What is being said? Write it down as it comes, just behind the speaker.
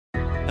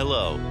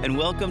Hello, and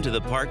welcome to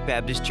the Park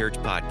Baptist Church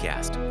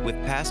podcast with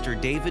Pastor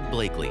David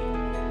Blakely.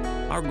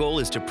 Our goal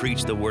is to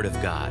preach the Word of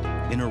God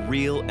in a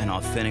real and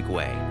authentic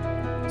way,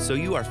 so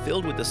you are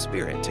filled with the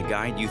Spirit to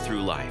guide you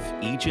through life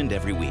each and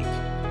every week.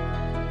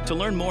 To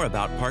learn more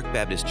about Park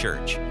Baptist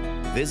Church,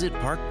 visit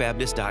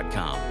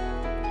parkbaptist.com.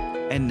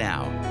 And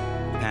now,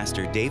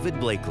 Pastor David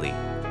Blakely.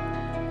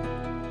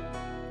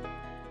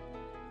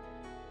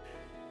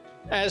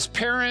 As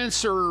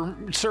parents, or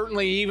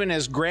certainly even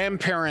as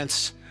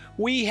grandparents,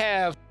 we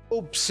have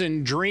hopes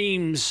and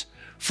dreams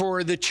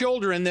for the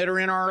children that are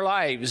in our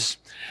lives.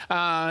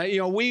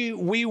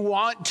 We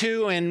want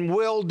to and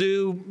will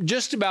do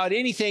just about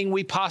anything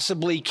we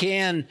possibly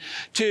can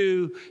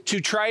to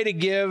try to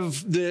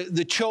give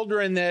the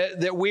children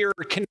that we are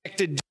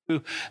connected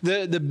to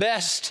the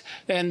best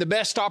and the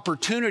best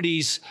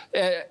opportunities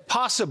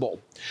possible.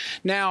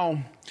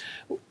 Now,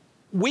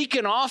 we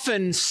can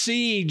often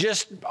see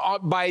just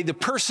by the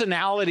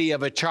personality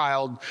of a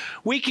child,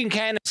 we can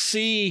kind of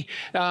see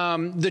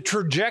the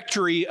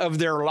trajectory of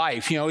their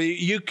life.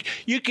 You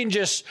can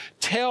just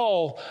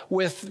tell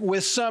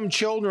with some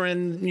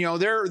children,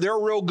 they're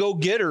real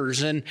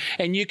go-getters, and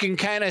you can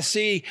kind of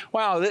see,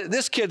 wow,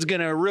 this kid's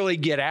going to really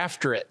get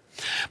after it.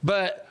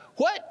 But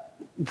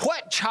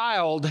what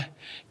child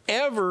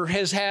ever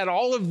has had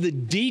all of the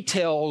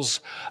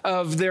details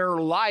of their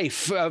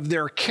life, of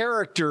their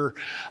character,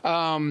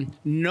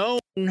 known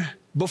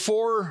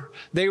before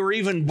they were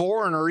even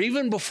born or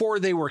even before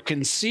they were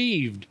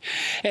conceived?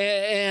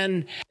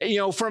 And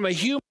from a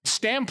human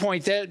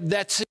standpoint,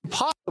 that's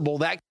impossible.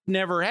 That could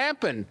never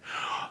happen.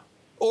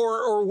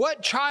 Or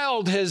what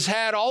child has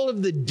had all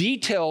of the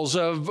details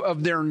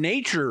of their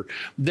nature,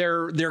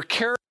 their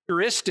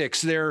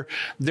characteristics, their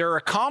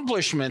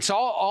accomplishments,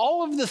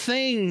 all of the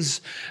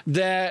things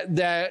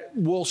that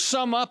will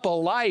sum up a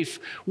life?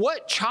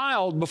 What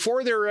child,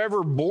 before they're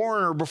ever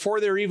born or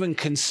before they're even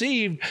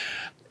conceived,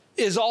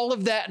 is all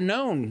of that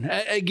known?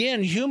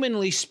 Again,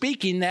 humanly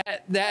speaking,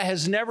 that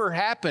has never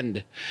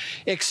happened,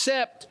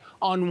 except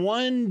on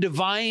one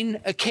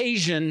divine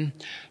occasion,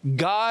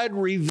 God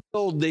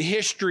revealed the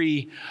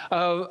history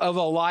of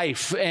a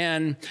life.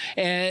 And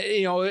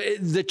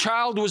the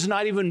child was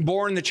not even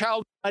born, the child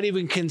was not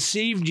even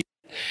conceived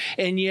yet,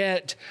 and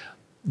yet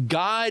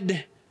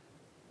God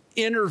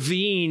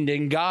intervened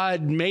and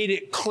God made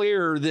it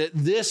clear that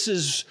this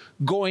is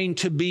going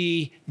to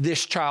be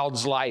this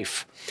child's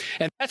life.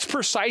 And that's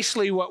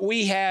precisely what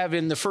we have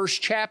in the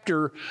first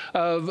chapter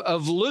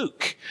of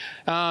Luke.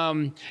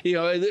 With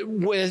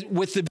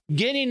the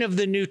beginning of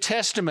the New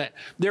Testament,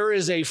 there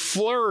is a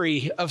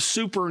flurry of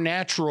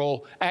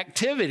supernatural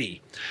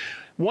activity.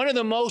 One of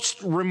the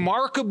most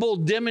remarkable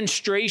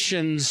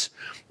demonstrations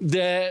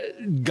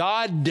that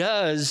God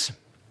does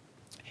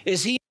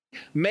is He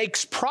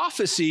makes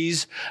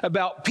prophecies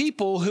about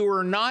people who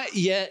are not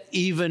yet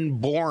even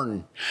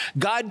born.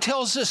 God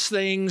tells us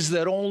things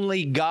that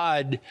only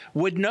God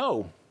would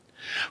know.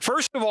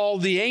 First of all,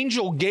 the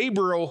angel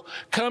Gabriel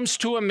comes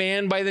to a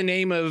man by the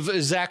name of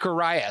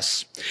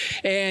Zacharias,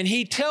 and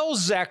he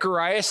tells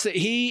Zacharias that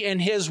he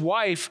and his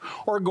wife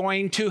are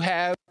going to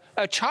have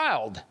a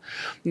child.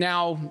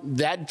 Now,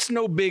 that's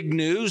no big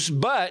news,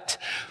 but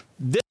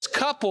this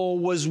couple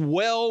was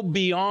well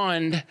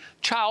beyond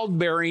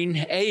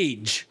childbearing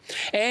age,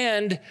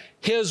 and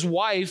his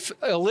wife,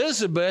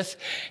 Elizabeth,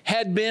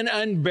 had been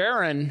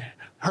unbarren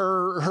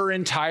her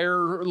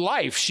entire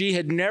life. She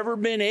had never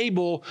been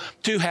able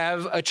to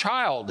have a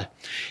child.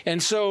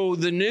 And so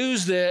the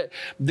news that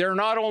they're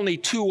not only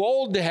too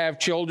old to have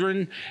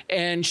children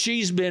and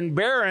she's been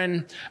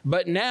barren,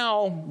 but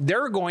now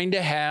they're going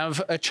to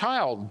have a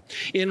child.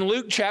 In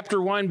Luke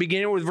chapter 1,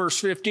 beginning with verse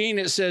 15,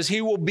 it says,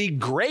 "He will be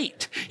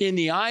great in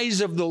the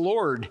eyes of the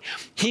Lord.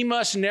 He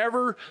must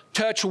never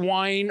touch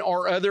wine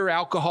or other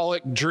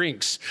alcoholic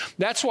drinks."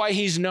 That's why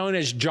he's known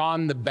as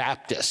John the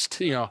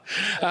Baptist.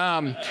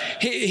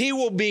 He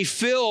will be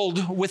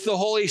filled with the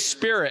Holy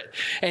Spirit.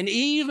 And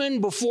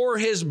even before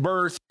his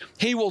birth,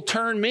 he will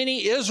turn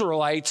many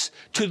Israelites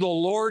to the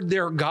Lord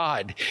their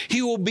God.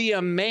 He will be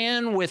a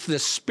man with the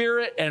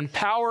spirit and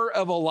power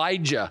of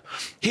Elijah.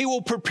 He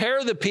will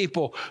prepare the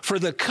people for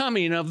the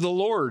coming of the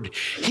Lord.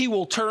 He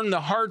will turn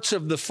the hearts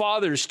of the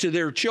fathers to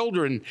their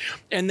children,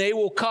 and they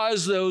will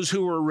cause those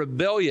who are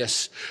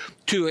rebellious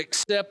to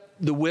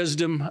accept the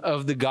wisdom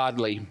of the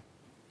godly.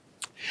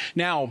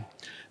 Now,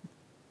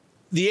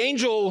 the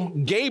angel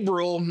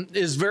Gabriel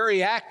is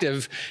very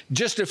active.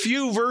 Just a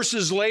few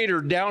verses later,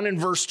 down in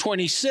verse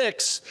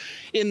 26,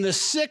 in the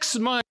 6th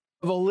month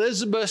of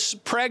Elizabeth's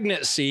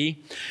pregnancy,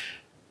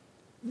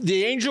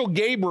 the angel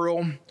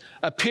Gabriel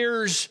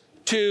appears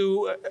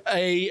to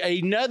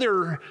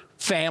another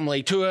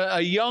family, to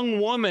a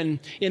young woman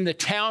in the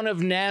town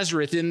of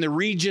Nazareth in the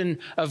region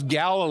of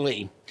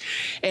Galilee.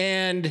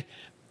 And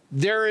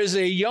there is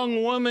a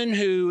young woman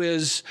who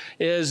is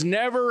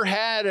never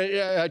had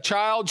a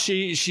child.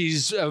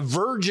 She's a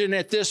virgin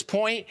at this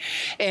point,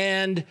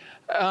 and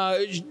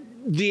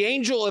the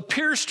angel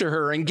appears to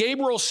her, and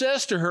Gabriel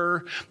says to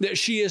her that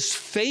she is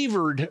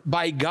favored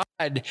by God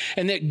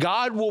and that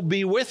God will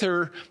be with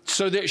her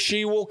so that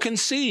she will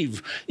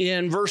conceive.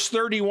 In verse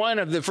 31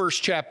 of the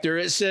first chapter,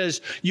 it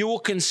says, "You will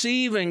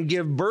conceive and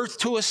give birth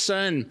to a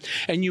son,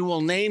 and you will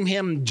name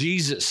him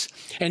Jesus.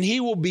 And he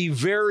will be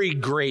very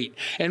great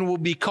and will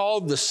be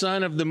called the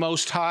Son of the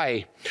Most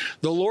High.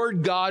 The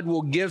Lord God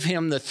will give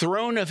him the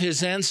throne of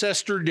his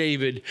ancestor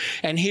David,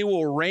 and he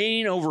will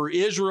reign over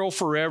Israel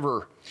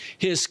forever.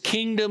 His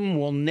kingdom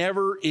will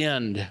never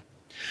end."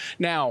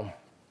 Now,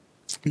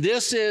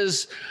 this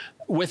is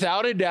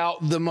without a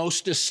doubt the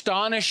most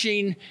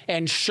astonishing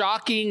and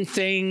shocking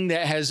thing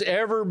that has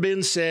ever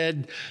been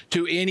said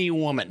to any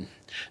woman,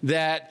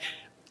 that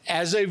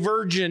as a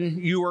virgin,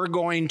 you are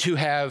going to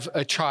have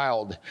a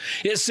child.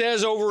 It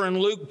says over in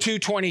Luke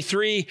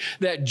 2:23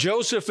 that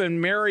Joseph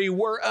and Mary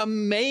were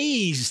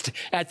amazed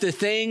at the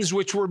things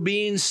which were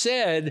being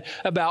said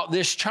about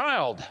this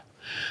child.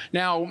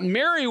 Now,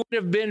 Mary would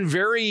have been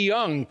very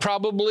young.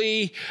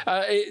 Probably,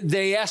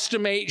 they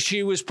estimate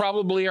she was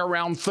probably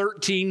around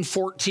 13,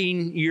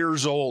 14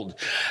 years old.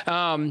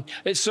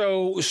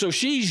 So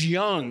she's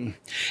young.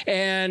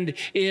 And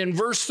in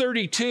verse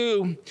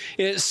 32,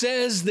 it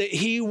says that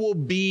he will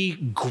be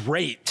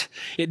great.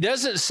 It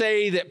doesn't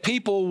say that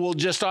people will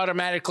just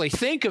automatically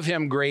think of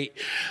him great,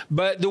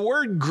 but the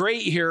word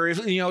great here,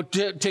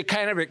 to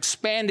kind of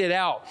expand it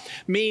out,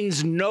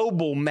 means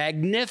noble,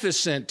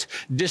 magnificent,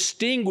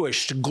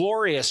 distinguished,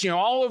 glorious.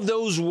 All of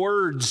those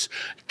words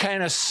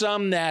kind of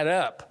sum that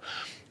up.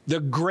 The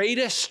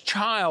greatest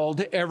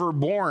child ever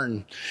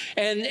born.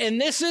 And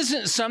this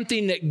isn't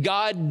something that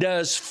God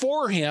does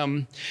for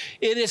him.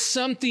 It is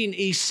something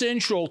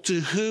essential to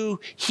who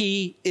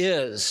he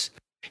is.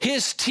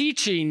 His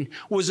teaching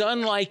was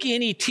unlike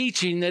any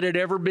teaching that had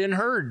ever been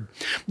heard.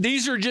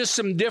 These are just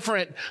some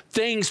different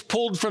things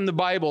pulled from the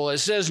Bible. It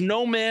says,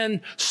 "No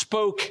man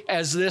spoke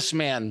as this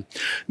man.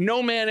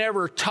 No man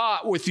ever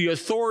taught with the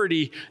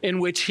authority in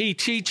which he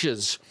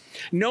teaches.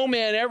 No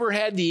man ever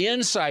had the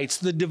insights,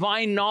 the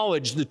divine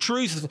knowledge, the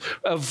truth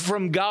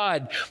from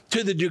God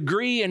to the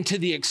degree and to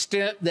the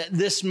extent that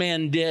this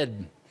man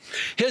did.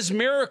 His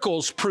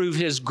miracles prove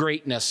his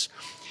greatness.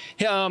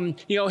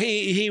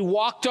 He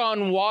walked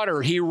on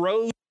water. He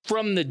rose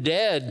from the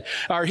dead,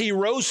 or he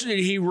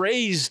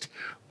raised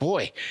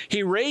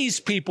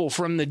people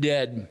from the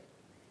dead.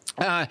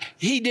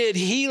 He did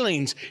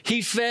healings.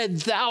 He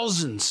fed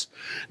thousands.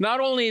 Not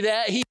only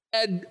that, he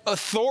had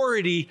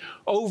authority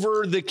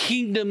over the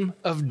kingdom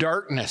of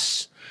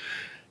darkness.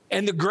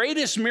 And the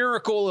greatest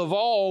miracle of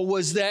all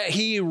was that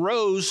he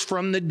rose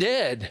from the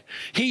dead.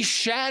 He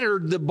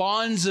shattered the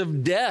bonds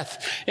of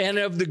death and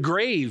of the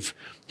grave.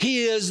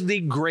 He is the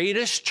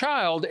greatest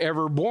child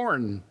ever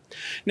born.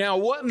 Now,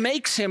 what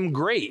makes him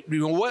great?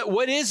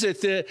 What is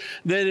it that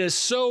is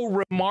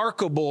so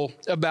remarkable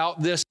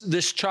about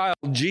this child,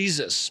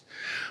 Jesus?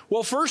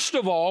 Well, first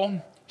of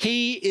all,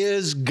 he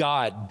is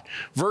God.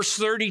 Verse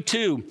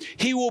 32,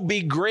 "He will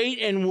be great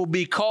and will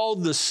be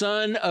called the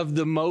Son of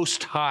the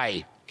Most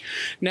High."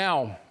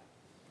 Now,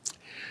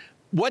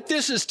 what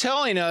this is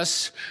telling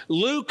us,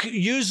 Luke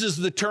uses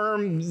the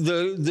term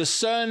the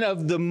Son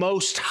of the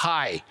Most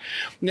High.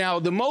 Now,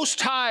 the Most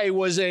High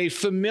was a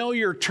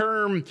familiar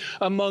term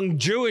among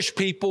Jewish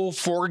people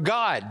for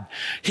God.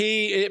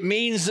 It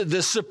means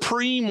the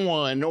Supreme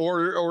One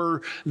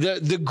or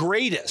the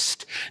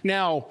greatest.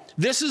 Now,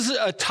 this is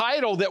a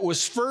title that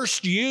was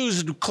first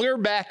used clear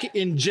back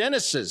in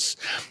Genesis.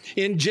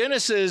 In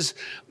Genesis,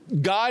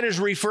 God is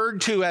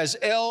referred to as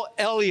El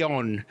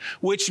Elyon,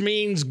 which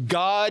means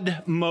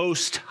God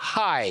Most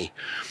High.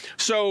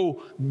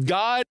 So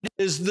God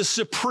is the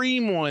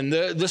Supreme One,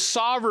 the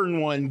Sovereign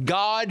One,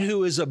 God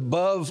who is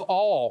above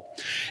all.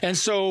 And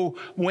so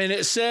when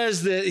it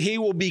says that he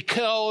will be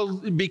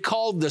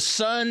called the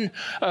Son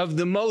of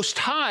the Most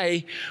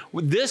High,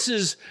 this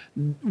is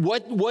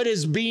what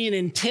is being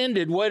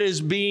intended, what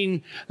is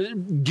being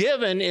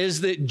given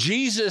is that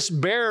Jesus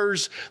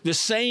bears the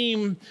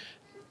same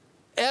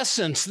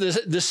essence,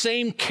 the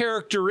same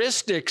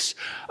characteristics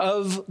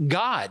of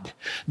God,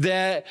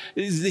 that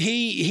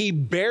he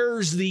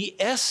bears the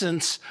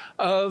essence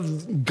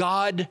of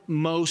God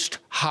Most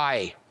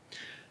High.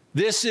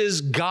 This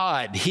is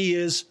God. He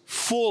is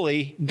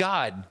fully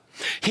God.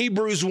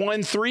 Hebrews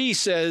 1:3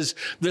 says,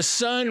 "The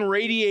Son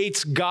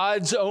radiates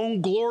God's own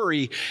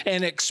glory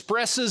and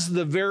expresses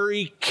the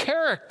very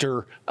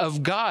character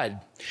of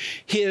God."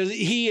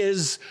 He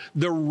is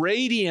the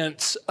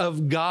radiance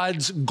of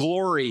God's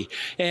glory,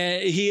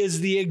 and he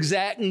is the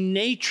exact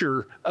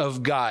nature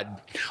of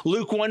God.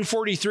 Luke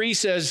 1:43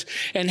 says,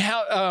 and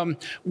how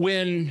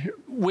when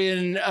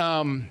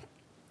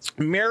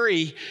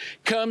Mary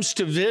comes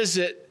to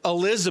visit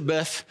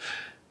Elizabeth,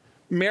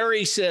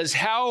 Elizabeth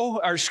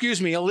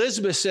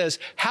says,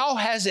 "How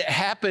has it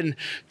happened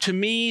to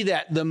me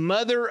that the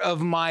mother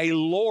of my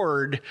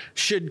Lord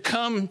should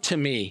come to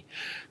me?"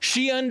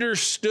 She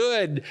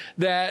understood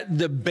that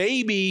the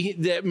baby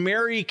that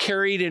Mary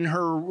carried in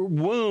her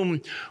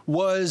womb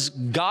was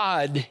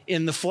God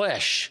in the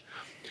flesh.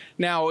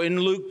 Now, in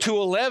Luke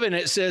 2:11,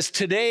 it says,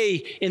 today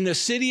in the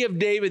city of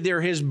David,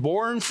 there has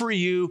born for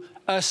you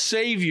a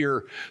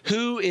Savior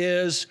who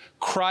is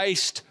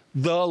Christ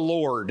the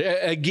Lord.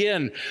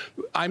 Again,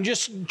 I'm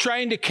just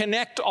trying to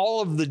connect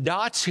all of the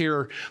dots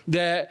here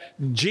that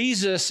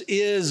Jesus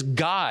is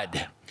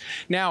God.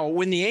 Now,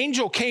 when the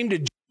angel came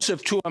to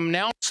Joseph to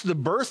announce the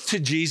birth to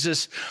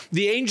Jesus,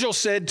 the angel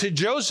said to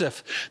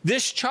Joseph,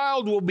 this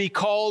child will be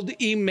called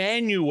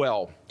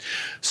Emmanuel.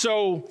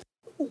 So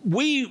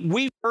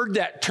we heard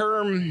that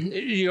term,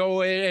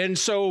 and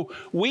so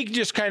we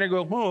just kind of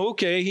go, oh,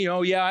 okay,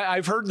 yeah,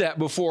 I've heard that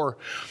before.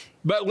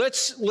 But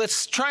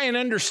let's try and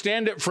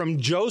understand it from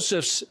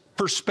Joseph's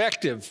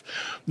perspective.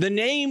 The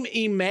name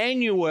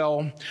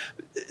Emmanuel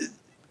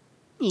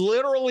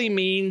literally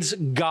means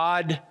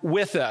God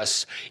with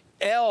us.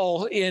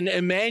 El in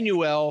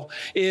Emmanuel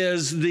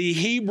is the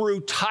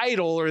Hebrew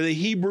title or the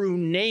Hebrew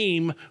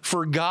name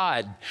for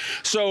God.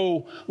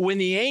 So when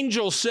the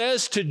angel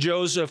says to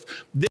Joseph,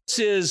 this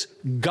is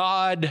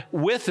God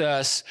with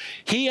us,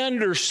 he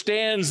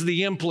understands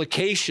the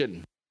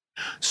implication.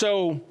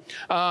 So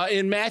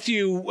in 1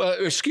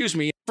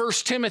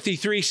 Timothy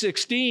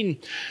 3:16,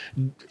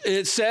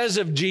 it says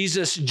of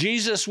Jesus,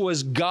 Jesus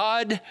was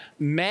God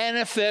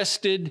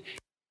manifested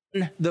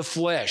in the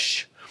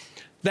flesh.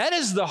 That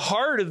is the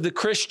heart of the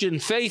Christian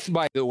faith,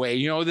 by the way,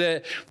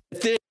 that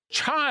this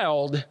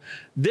child,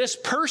 this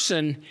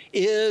person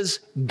is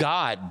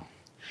God.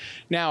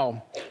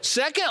 Now,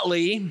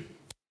 secondly,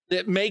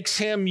 that makes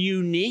him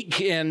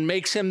unique and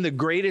makes him the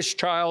greatest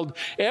child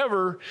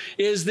ever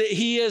is that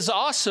he is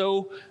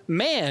also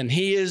man.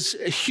 He is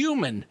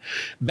human.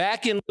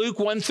 Back in Luke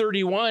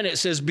 1:31, it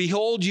says,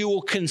 behold, you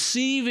will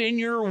conceive in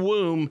your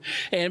womb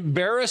and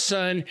bear a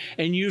son,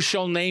 and you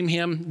shall name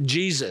him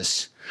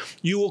Jesus.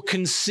 You will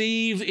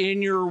conceive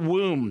in your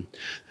womb.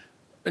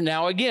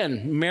 Now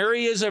again,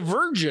 Mary is a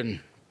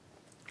virgin.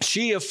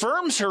 She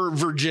affirms her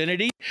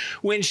virginity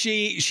when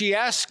she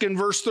asks in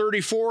verse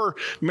 34,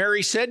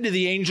 Mary said to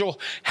the angel,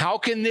 how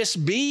can this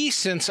be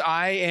since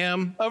I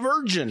am a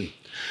virgin?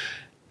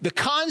 The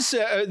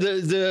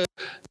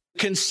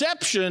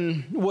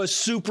conception was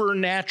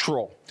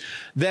supernatural.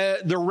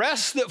 The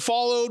rest that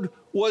followed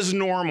was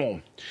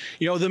normal.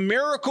 The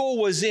miracle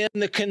was in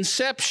the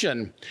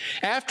conception.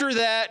 After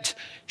that,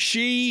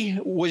 she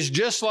was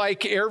just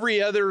like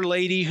every other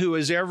lady who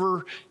has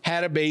ever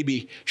had a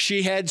baby.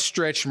 She had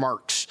stretch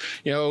marks.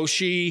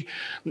 She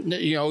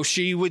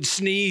would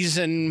sneeze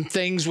and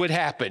things would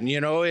happen.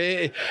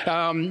 You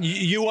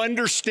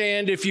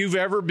understand if you've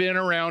ever been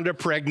around a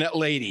pregnant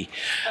lady.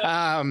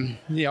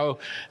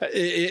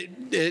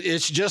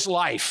 It's just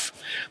life.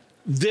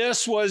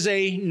 This was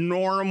a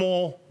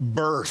normal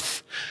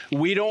birth.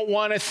 We don't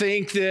want to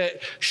think that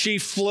she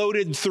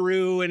floated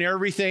through and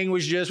everything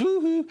was just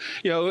woo-hoo.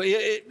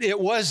 It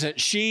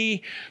wasn't.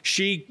 She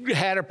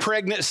had a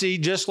pregnancy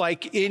just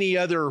like any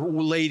other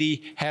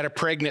lady had a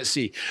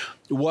pregnancy.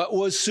 What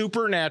was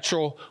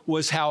supernatural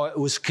was how it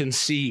was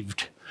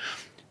conceived.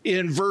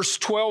 In verse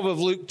 12 of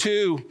Luke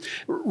 2,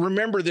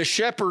 remember the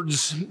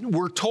shepherds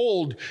were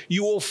told,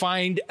 you will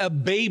find a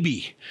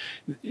baby.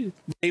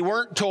 They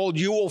weren't told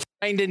you will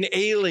find an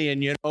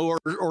alien,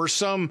 or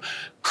some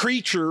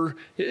creature.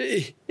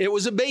 It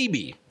was a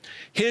baby.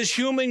 His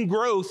human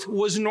growth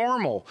was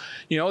normal.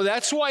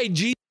 That's why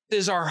Jesus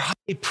is our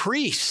high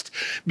priest,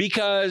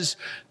 because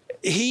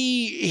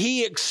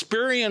he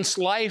experienced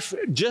life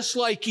just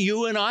like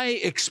you and I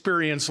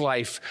experience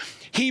life.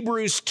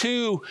 Hebrews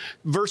 2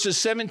 verses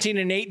 17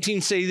 and 18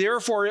 say,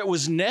 therefore it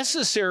was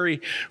necessary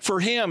for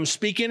him,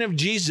 speaking of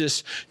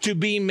Jesus, to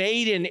be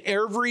made in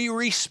every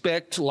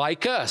respect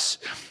like us.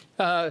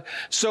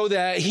 So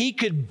that he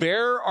could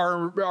be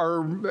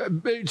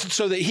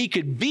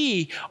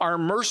our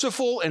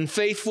merciful and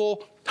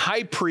faithful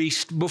high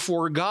priest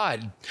before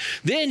God.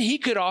 Then he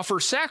could offer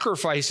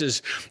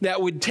sacrifices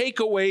that would take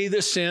away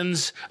the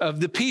sins of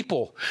the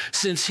people.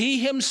 Since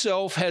he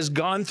himself has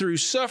gone through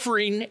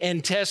suffering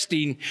and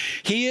testing,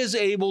 he is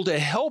able to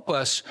help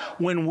us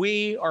when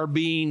we are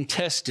being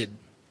tested.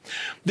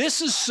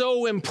 This is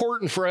so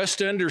important for us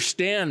to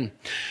understand.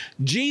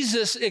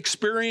 Jesus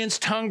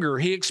experienced hunger.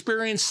 He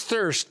experienced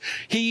thirst.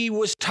 He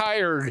was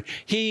tired.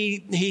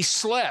 He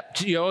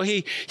slept.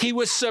 He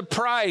was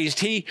surprised.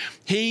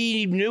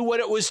 He knew what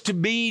it was to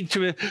be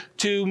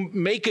to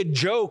make a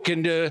joke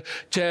and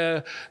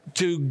to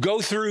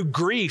go through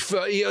grief.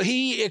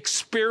 He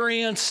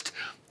experienced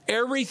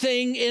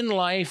everything in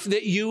life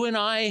that you and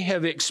I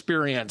have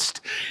experienced.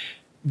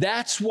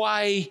 That's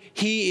why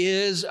he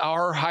is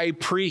our high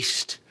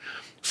priest.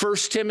 1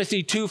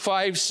 Timothy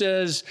 2:5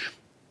 says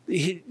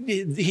he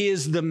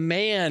is the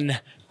man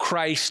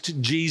Christ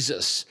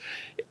Jesus.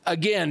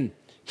 Again,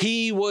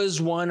 he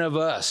was one of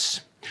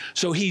us.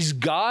 So he's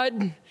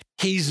God,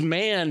 he's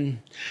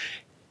man.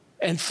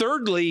 And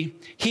thirdly,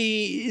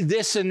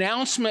 this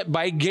announcement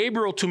by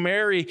Gabriel to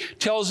Mary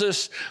tells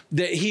us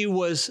that he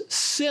was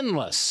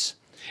sinless.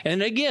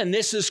 And again,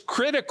 this is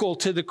critical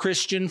to the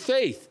Christian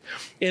faith.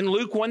 In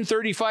Luke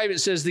 1:35, it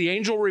says, the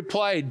angel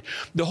replied,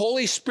 the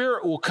Holy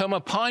Spirit will come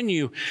upon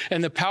you,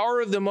 and the power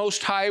of the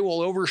Most High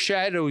will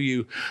overshadow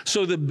you.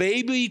 So the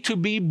baby to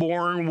be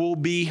born will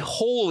be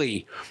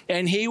holy,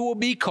 and he will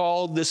be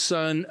called the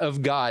Son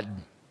of God.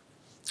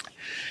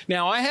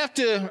 Now, I have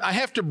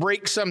to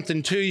break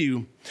something to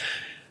you.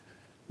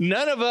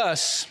 None of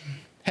us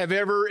have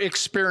ever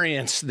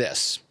experienced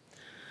this.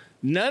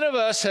 None of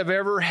us have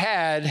ever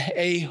had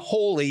a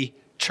holy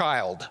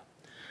child.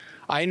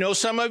 I know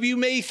some of you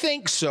may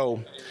think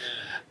so,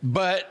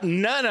 but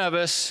none of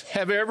us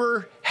have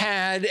ever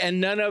had, and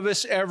none of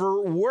us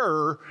ever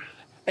were,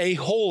 a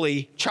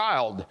holy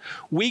child.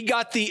 We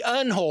got the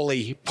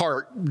unholy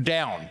part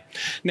down.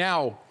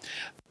 Now,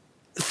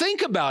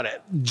 think about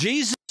it.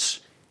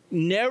 Jesus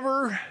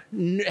never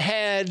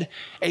had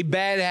a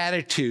bad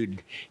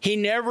attitude. He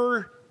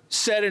never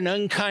said an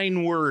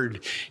unkind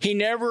word. He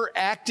never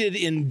acted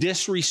in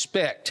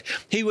disrespect.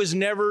 He was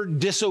never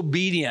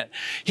disobedient.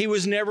 He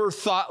was never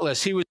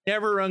thoughtless. He was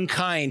never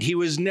unkind. He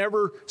was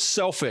never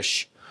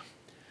selfish.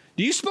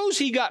 Do you suppose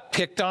he got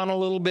picked on a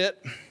little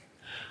bit?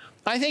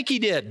 I think he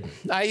did.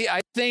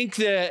 I think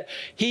that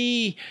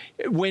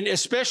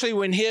especially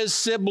when his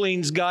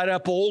siblings got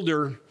up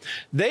older,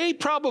 they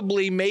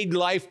probably made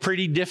life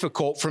pretty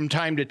difficult from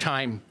time to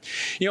time.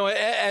 You know,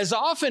 as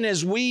often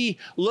as we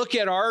look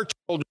at our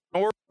children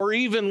or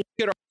even look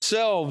at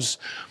ourselves,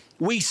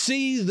 we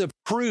see the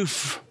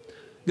proof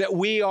that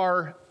we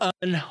are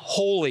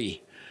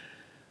unholy.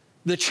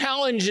 The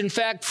challenge, in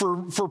fact,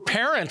 for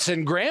parents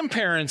and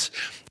grandparents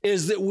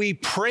is that we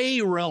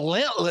pray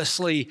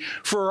relentlessly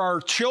for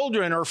our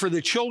children or for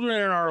the children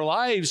in our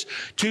lives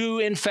to,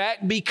 in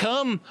fact,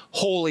 become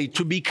holy,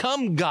 to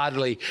become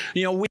godly.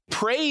 You know, we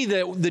pray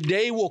that the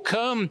day will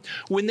come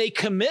when they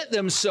commit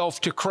themselves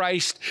to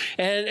Christ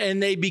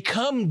and they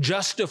become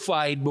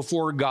justified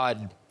before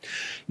God.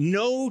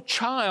 No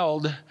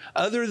child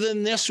other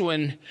than this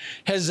one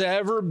has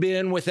ever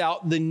been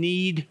without the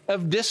need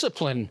of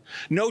discipline.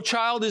 No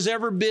child has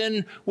ever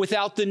been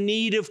without the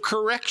need of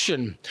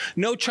correction.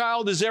 No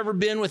child has ever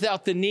been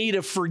without the need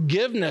of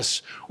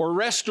forgiveness or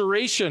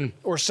restoration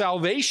or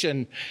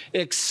salvation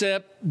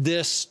except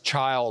this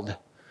child.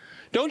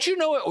 Don't you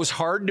know it was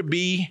hard to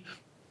be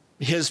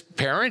his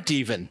parent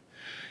even?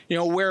 You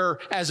know, where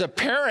as a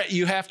parent,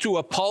 you have to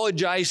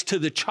apologize to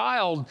the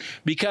child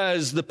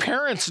because the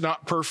parent's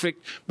not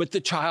perfect, but the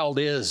child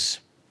is.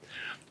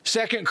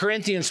 2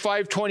 Corinthians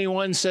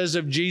 5:21 says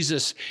of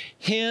Jesus,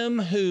 him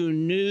who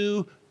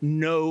knew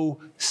no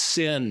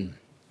sin.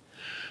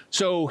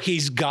 So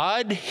he's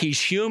God,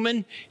 he's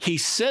human,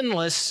 he's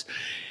sinless.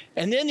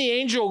 And then the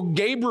angel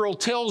Gabriel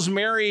tells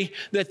Mary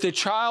that the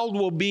child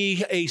will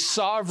be a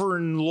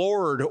sovereign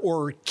Lord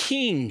or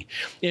king.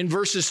 In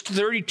verses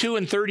 32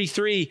 and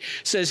 33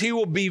 says he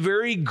will be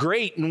very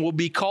great and will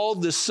be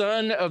called the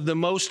Son of the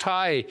Most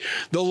High.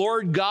 The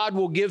Lord God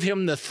will give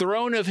him the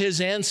throne of his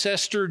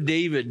ancestor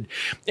David,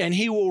 and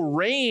he will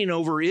reign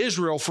over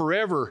Israel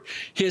forever.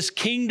 His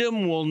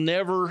kingdom will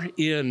never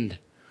end.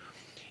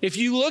 If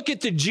you look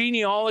at the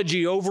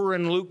genealogy over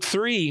in Luke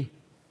 3,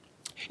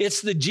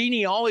 it's the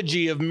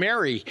genealogy of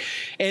Mary,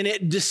 and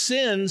it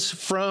descends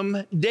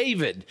from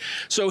David.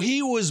 So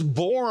he was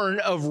born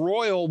of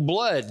royal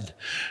blood.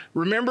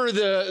 Remember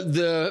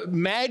the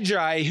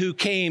Magi who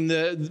came,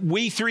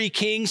 we three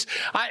kings?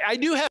 I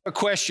do have a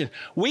question.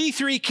 We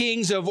three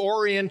kings of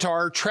Orient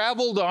are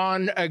traveled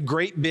on a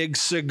great big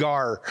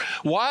cigar.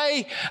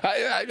 Why?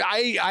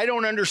 I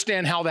don't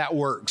understand how that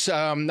works.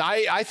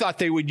 I thought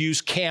they would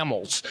use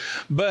camels.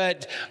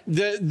 But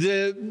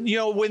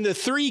when the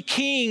three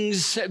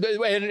kings,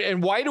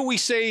 and why do we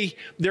say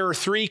there are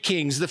three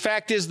kings? The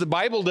fact is the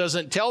Bible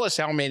doesn't tell us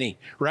how many,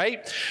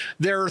 right?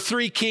 There are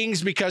three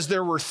kings because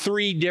there were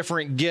three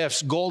different gifts.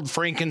 Gold,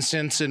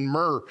 frankincense, and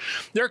myrrh.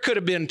 There could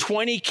have been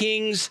 20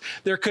 kings.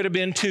 There could have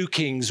been 2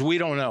 kings. We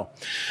don't know.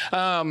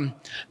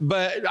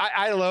 But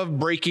I love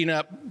breaking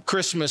up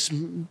Christmas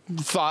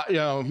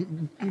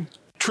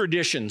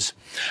traditions.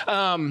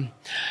 The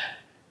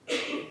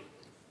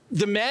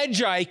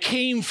Magi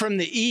came from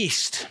the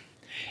east.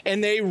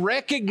 And they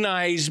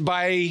recognized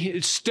by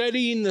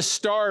studying the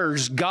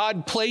stars,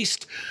 God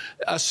placed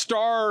a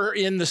star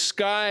in the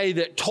sky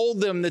that told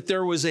them that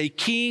there was a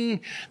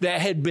king that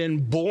had been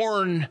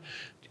born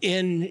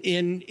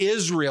in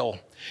Israel.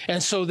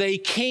 And so they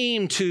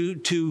came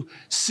to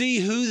see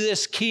who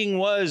this king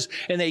was,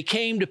 and they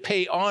came to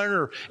pay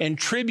honor and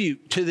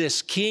tribute to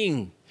this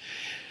king.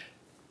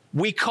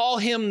 We call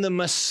him the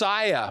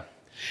Messiah.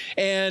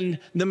 And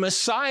the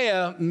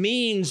Messiah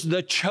means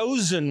the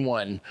chosen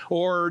one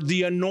or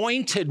the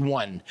anointed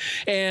one.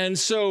 And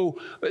so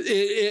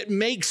it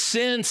makes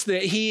sense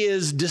that he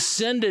is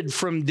descended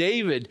from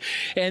David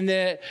and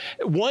that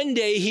one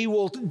day he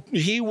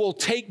will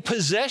take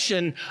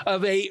possession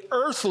of an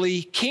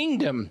earthly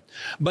kingdom.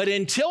 But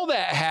until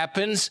that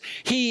happens,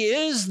 he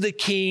is the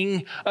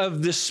king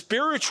of the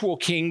spiritual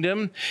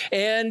kingdom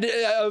and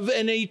of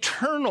an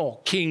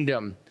eternal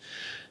kingdom.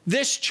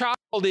 This child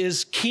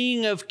is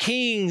King of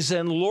Kings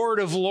and Lord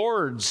of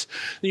Lords.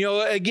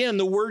 Again,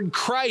 the word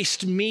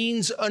Christ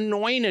means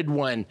anointed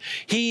one.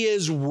 He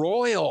is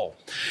royal.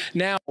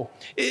 Now,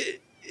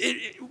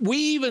 we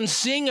even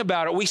sing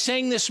about it. We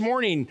sang this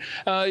morning,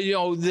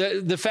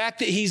 the fact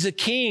that he's a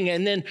king,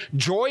 and then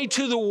joy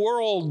to the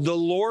world, the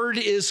Lord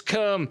is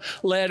come.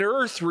 Let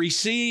earth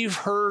receive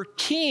her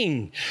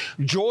king.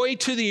 Joy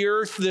to the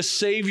earth, the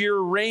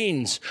Savior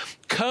reigns.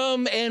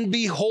 Come and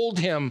behold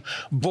him,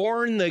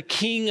 born the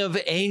King of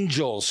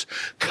angels.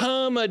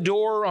 Come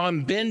adore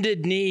on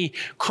bended knee,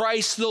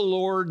 Christ the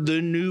Lord,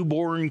 the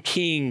newborn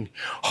King.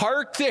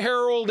 Hark the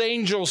herald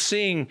angels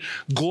sing,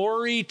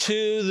 glory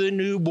to the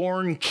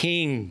newborn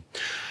King.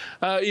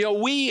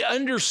 We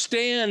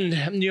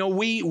understand,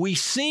 we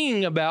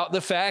sing about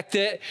the fact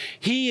that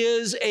he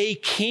is a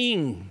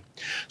king.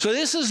 So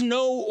this is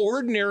no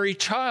ordinary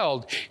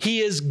child.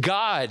 He is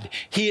God.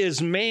 He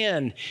is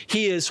man.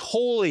 He is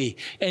holy,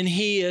 and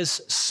he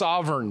is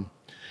sovereign.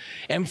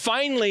 And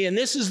finally, and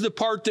this is the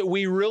part that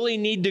we really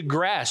need to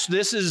grasp,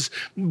 this is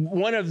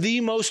one of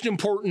the most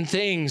important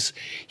things,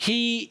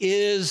 he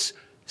is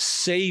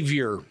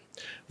Savior.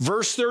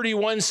 Verse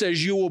 31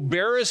 says, you will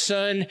bear a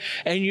son,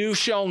 and you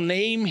shall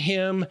name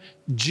him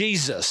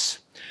Jesus.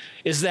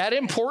 Is that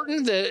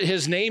important that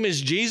his name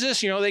is Jesus?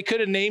 They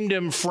could have named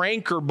him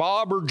Frank or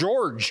Bob or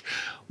George.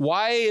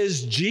 Why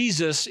is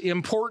Jesus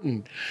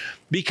important?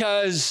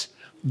 Because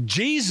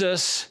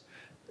Jesus,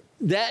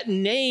 that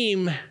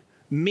name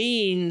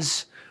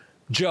means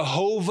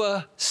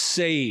Jehovah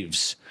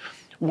saves.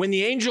 When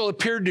the angel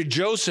appeared to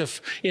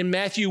Joseph in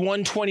Matthew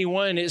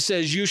 1:21, it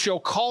says, you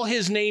shall call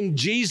his name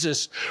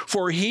Jesus,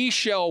 for he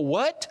shall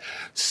what?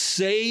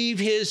 Save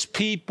his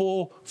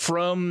people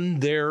from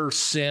their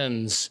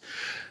sins.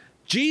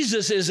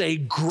 Jesus is a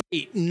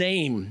great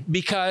name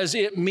because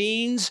it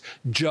means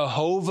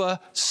Jehovah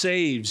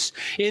saves.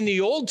 In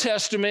the Old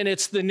Testament,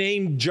 it's the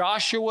name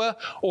Joshua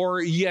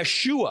or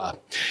Yeshua.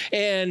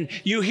 And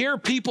you hear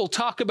people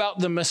talk about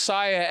the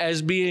Messiah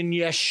as being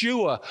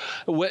Yeshua.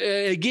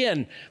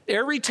 Again,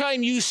 every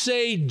time you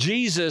say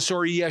Jesus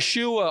or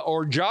Yeshua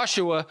or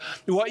Joshua,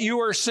 what you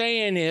are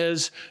saying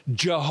is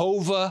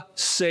Jehovah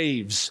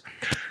saves.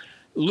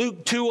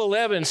 Luke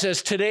 2:11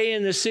 says, today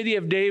in the city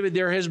of David,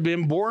 there has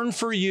been born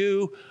for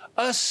you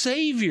a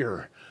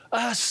Savior.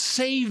 A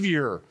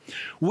Savior.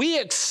 We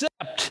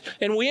accept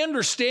and we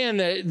understand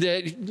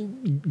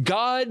that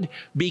God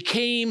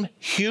became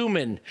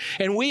human.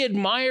 And we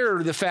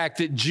admire the fact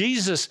that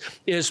Jesus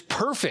is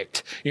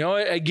perfect.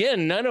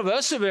 Again, none of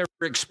us have ever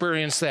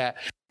experienced that.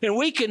 And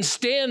we can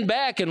stand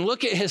back and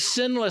look at his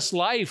sinless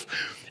life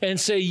and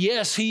say,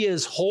 yes, he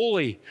is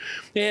holy.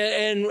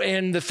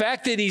 And the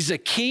fact that he's a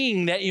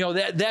king,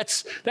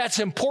 that's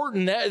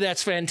important.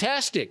 That's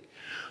fantastic.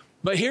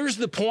 But here's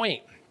the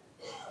point.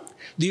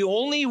 The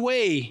only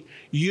way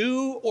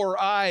you or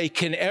I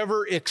can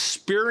ever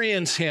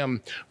experience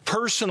him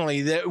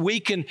personally, that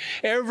we can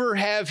ever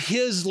have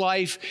his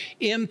life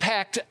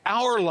impact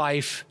our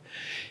life,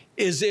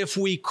 is if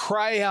we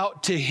cry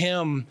out to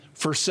him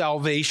for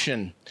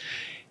salvation.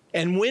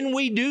 And when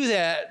we do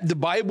that, the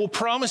Bible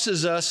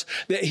promises us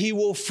that he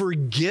will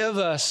forgive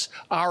us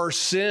our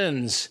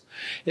sins.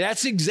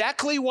 That's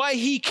exactly why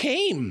he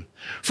came.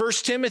 1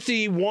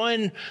 Timothy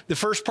 1, the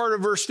first part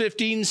of verse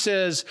 15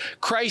 says,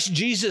 Christ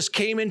Jesus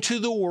came into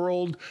the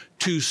world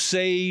to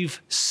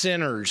save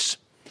sinners.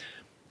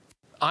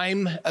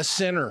 I'm a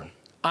sinner.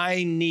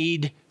 I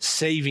need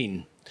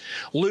saving.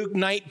 Luke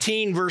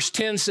 19 verse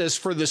 10 says,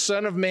 for the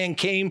Son of Man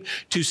came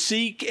to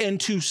seek and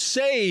to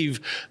save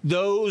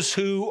those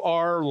who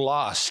are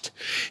lost.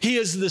 He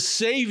is the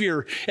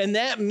Savior, and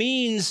that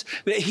means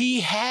that he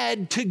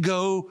had to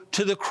go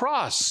to the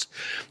cross.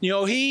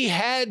 He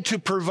had to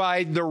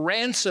provide the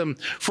ransom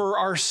for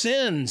our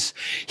sins.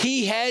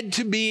 He had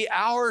to be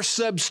our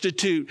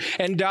substitute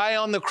and die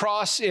on the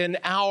cross in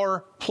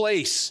our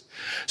place,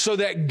 so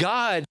that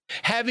God,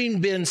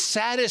 having been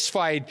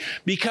satisfied,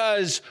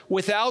 because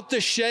without the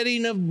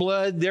shedding of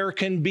blood, there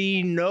can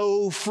be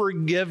no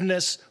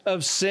forgiveness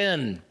of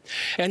sin.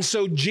 And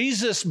so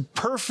Jesus'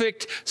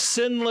 perfect,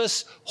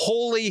 sinless,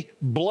 holy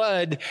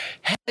blood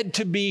had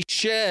to be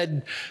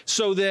shed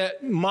so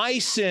that my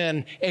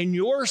sin and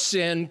your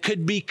sin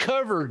could be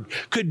covered,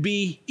 could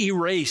be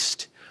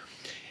erased.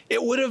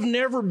 It would have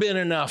never been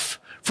enough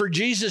for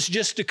Jesus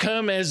just to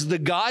come as the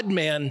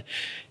God-man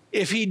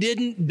if he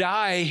didn't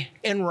die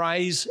and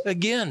rise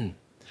again.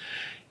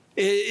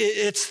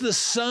 It's the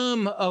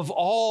sum of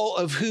all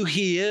of who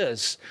he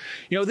is.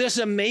 This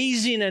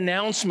amazing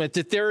announcement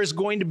that there is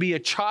going to be a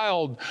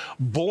child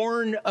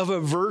born of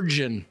a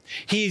virgin.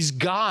 He's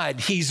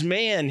God, he's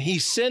man,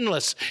 he's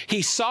sinless,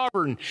 he's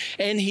sovereign,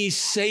 and he's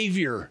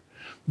Savior.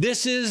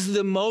 This is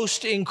the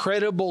most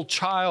incredible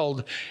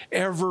child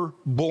ever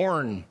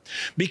born.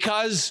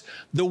 Because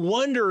the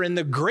wonder and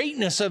the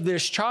greatness of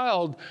this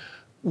child,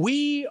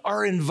 we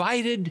are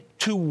invited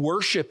to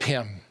worship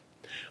him.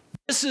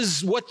 this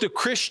is what the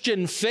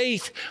Christian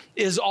faith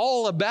is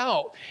all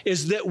about,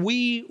 is that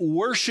we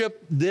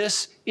worship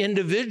this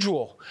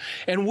individual.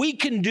 And we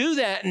can do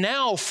that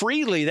now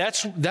freely.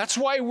 That's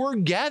why we're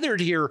gathered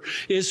here,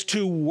 is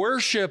to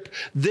worship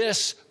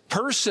this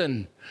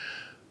person.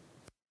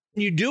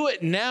 You do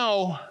it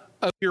now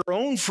of your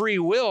own free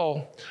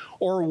will,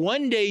 or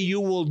one day you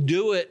will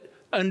do it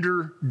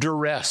under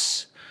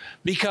duress.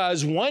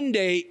 Because one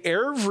day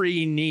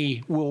every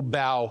knee will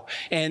bow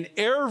and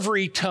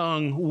every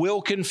tongue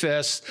will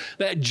confess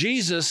that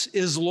Jesus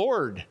is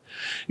Lord.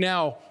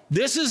 Now,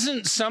 this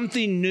isn't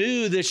something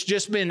new that's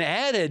just been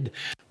added.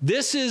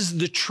 This is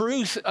the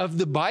truth of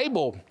the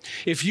Bible.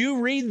 If you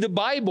read the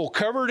Bible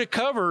cover to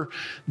cover,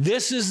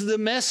 this is the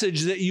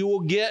message that you will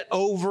get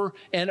over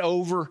and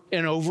over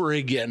and over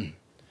again.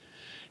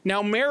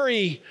 Now,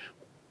 Mary,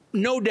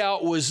 no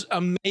doubt, was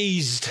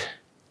amazed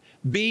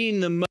being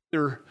the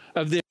mother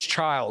of this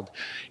child.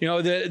 You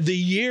know, the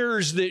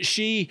years that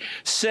she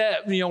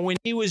set, you know, when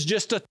he was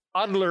just a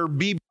toddler,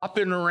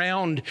 bebopping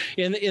around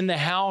in the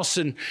house,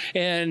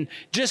 and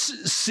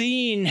just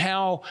seeing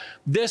how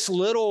this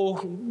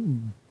little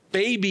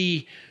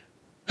baby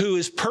who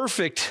is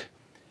perfect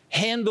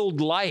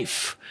handled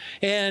life,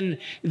 and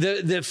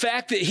the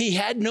fact that he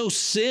had no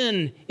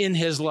sin in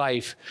his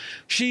life.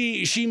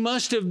 She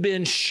must have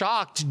been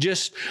shocked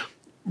just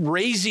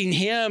raising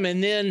him,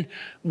 and then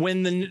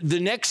when the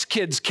next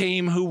kids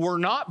came who were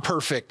not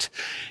perfect,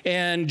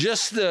 and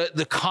just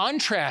the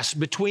contrast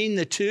between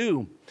the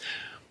two.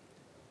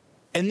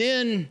 And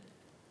then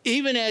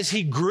even as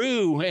he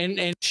grew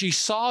and she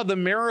saw the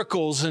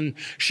miracles, and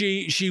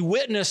she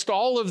witnessed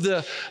all of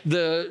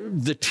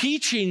the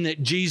teaching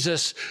that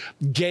Jesus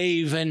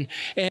gave, and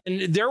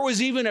there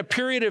was even a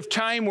period of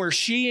time where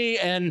she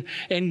and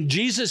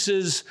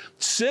Jesus's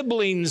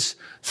siblings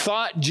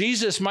thought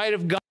Jesus might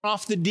have gone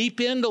off the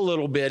deep end a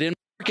little bit. In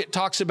Mark, it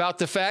talks about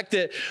the fact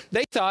that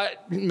they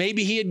thought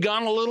maybe he had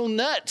gone a little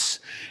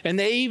nuts, and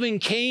they even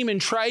came and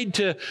tried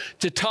to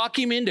talk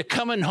him into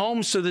coming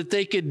home so that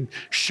they could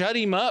shut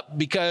him up,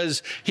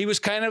 because he was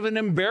kind of an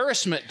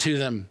embarrassment to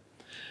them.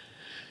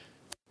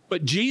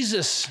 But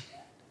Jesus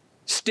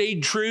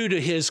stayed true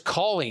to his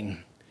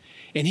calling,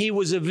 and he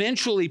was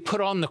eventually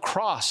put on the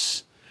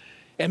cross.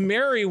 And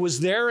Mary was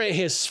there at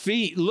his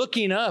feet,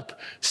 looking up,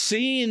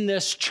 seeing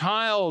this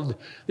child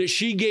that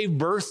she gave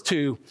birth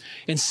to,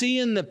 and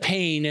seeing the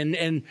pain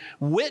and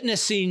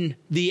witnessing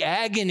the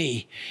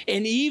agony.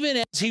 And even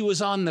as he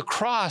was on the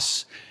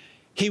cross,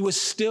 he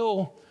was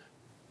still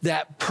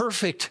that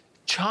perfect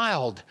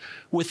child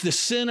with the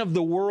sin of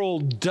the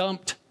world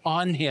dumped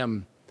on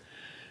him.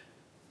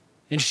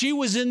 And she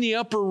was in the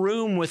upper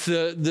room with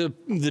the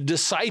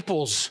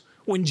disciples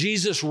when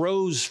Jesus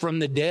rose from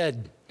the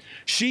dead.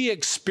 She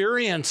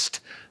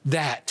experienced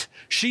that.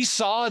 She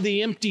saw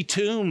the empty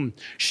tomb.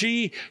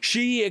 She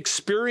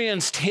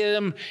experienced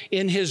him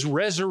in his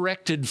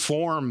resurrected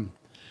form.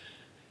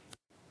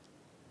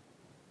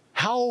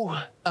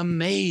 How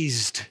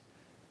amazed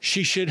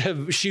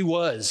she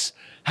was.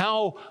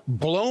 How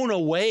blown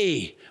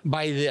away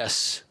by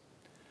this.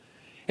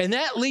 And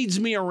that leads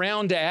me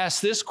around to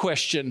ask this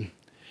question: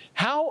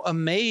 how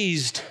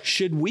amazed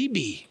should we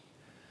be?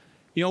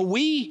 You know,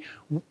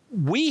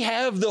 we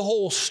have the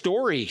whole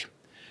story.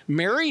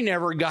 Mary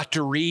never got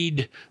to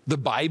read the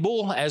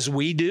Bible as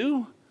we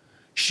do.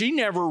 She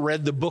never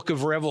read the book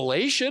of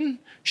Revelation.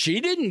 She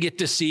didn't get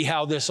to see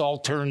how this all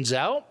turns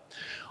out.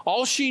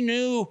 All she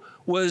knew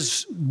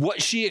was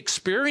what she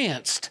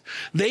experienced.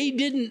 They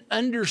didn't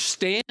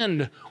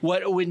understand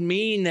what it would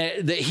mean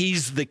that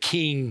he's the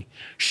king.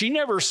 She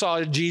never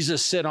saw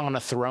Jesus sit on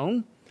a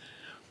throne.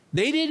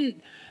 They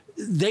didn't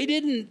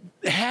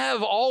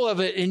have all of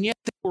it, and yet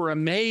they were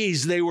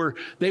amazed. They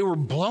were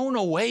blown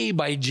away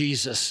by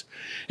Jesus.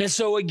 And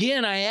so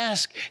again, I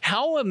ask,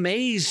 how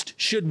amazed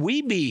should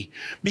we be?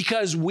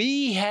 Because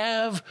we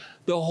have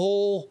the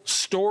whole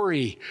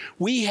story.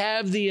 We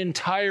have the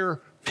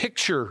entire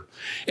picture,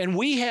 and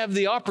we have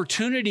the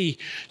opportunity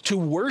to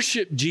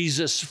worship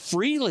Jesus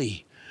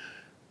freely.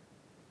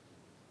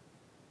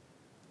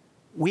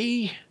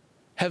 We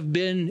have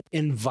been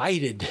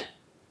invited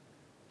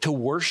to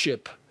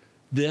worship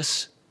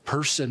this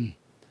person.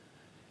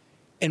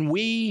 And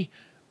we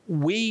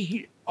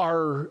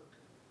are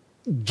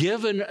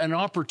given an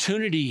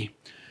opportunity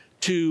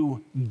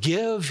to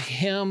give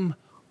him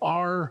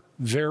our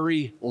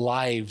very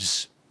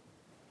lives.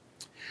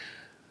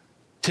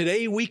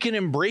 Today we can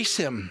embrace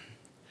him,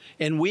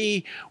 and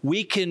we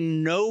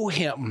can know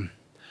him.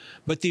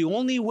 But the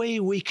only way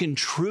we can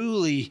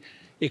truly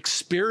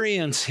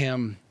experience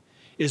him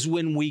is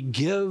when we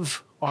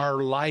give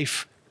our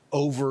life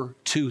over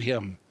to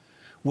him,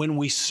 when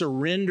we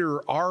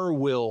surrender our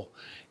will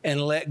and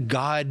let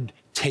God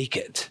take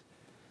it.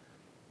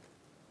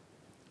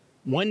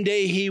 One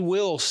day he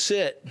will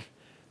sit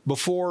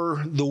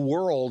before the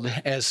world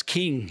as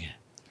king.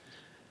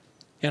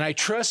 And I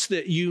trust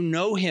that you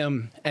know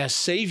him as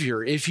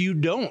Savior. If you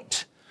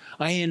don't,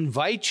 I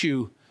invite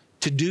you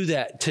to do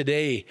that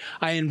today.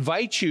 I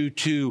invite you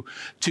to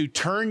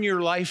turn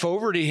your life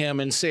over to him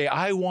and say,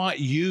 I want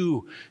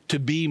you to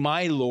be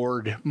my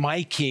Lord,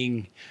 my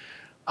King.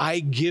 I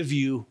give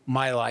you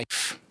my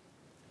life.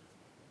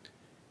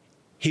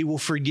 He will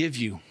forgive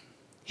you.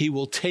 He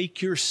will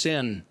take your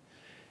sin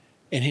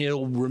and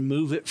he'll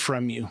remove it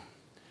from you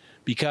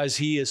because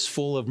he is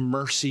full of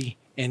mercy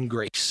and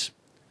grace.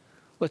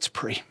 Let's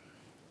pray.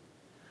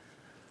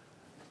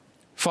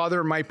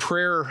 Father, my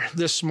prayer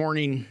this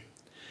morning,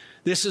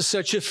 this is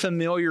such a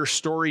familiar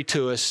story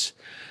to us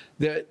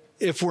that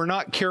if we're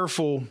not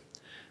careful,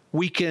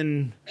 we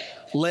can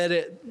let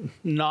it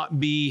not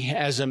be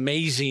as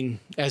amazing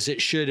as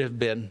it should have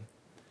been.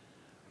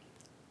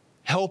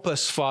 Help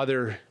us,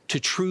 Father, to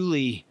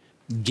truly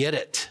get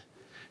it,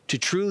 to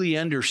truly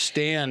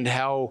understand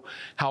how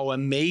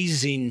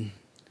amazing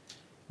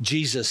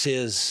Jesus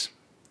is.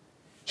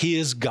 He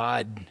is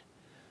God,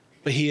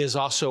 but he is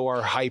also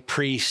our high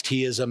priest.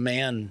 He is a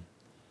man.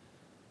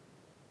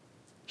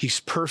 He's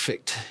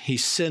perfect.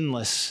 He's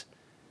sinless.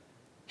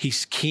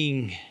 He's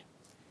King.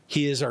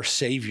 He is our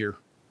Savior.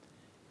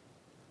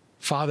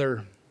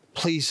 Father,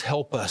 please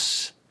help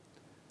us.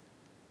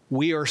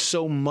 We are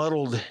so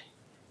muddled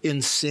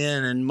in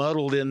sin and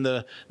muddled in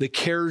the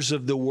cares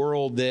of the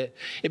world that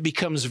it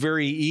becomes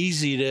very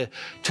easy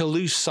to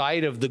lose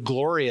sight of the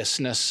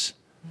gloriousness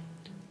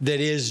that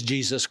is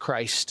Jesus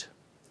Christ.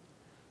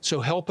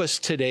 So help us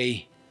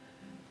today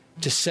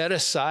to set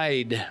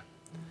aside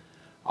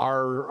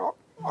our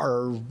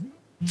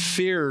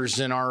fears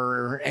and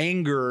our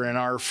anger and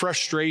our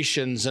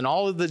frustrations and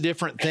all of the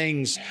different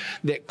things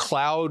that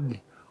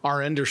cloud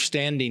our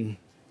understanding,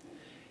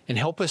 and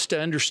help us to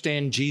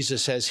understand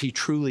Jesus as he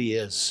truly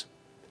is.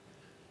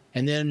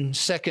 And then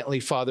secondly,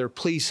 Father,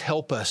 please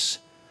help us,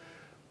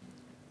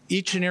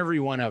 each and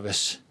every one of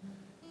us,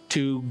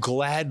 to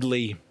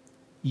gladly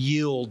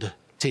yield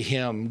to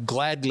him,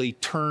 gladly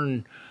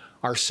turn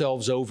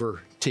ourselves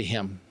over to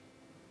him.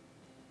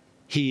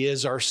 He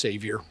is our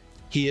Savior.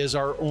 He is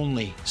our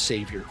only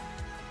Savior.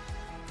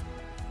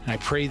 And I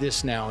pray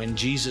this now in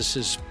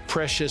Jesus'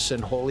 precious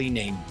and holy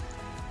name.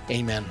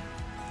 Amen.